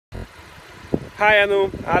Hi Anu,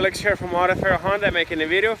 Alex here from AutoFair Honda, making a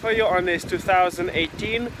video for you on this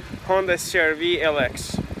 2018 Honda CRV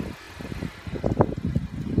LX.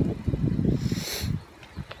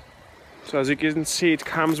 So as you can see, it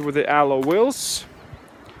comes with the alloy wheels,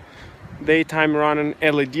 daytime running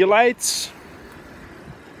LED lights.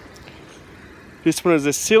 This one is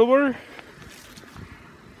the silver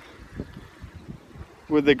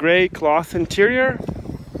with the gray cloth interior.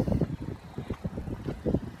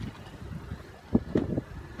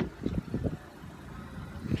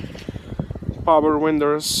 Power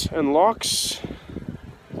windows and locks.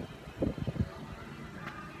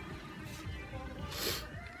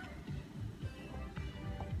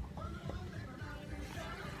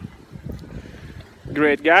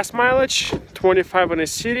 Great gas mileage, 25 in a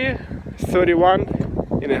city,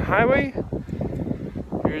 31 in a highway.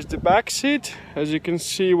 Here's the back seat. As you can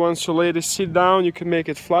see, once you lay the seat down, you can make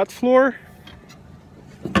it flat floor.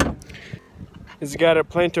 It's got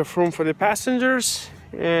plenty of room for the passengers,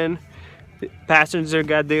 and the passengers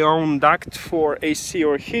got their own duct for AC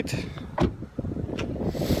or heat.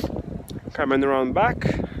 Coming around back,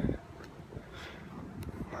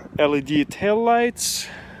 LED tail lights,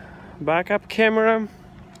 backup camera.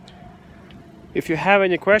 If you have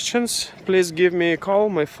any questions, please give me a call.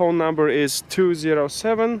 My phone number is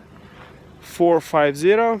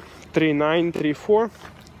 207-450-3934.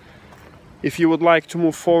 If you would like to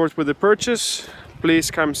move forward with the purchase, please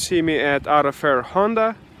come see me at AutoFair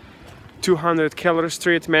Honda, 200 Keller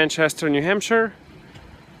Street, Manchester, New Hampshire.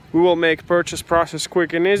 We will make purchase process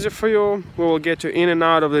quick and easy for you. We will get you in and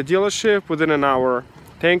out of the dealership within an hour.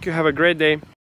 Thank you. Have a great day.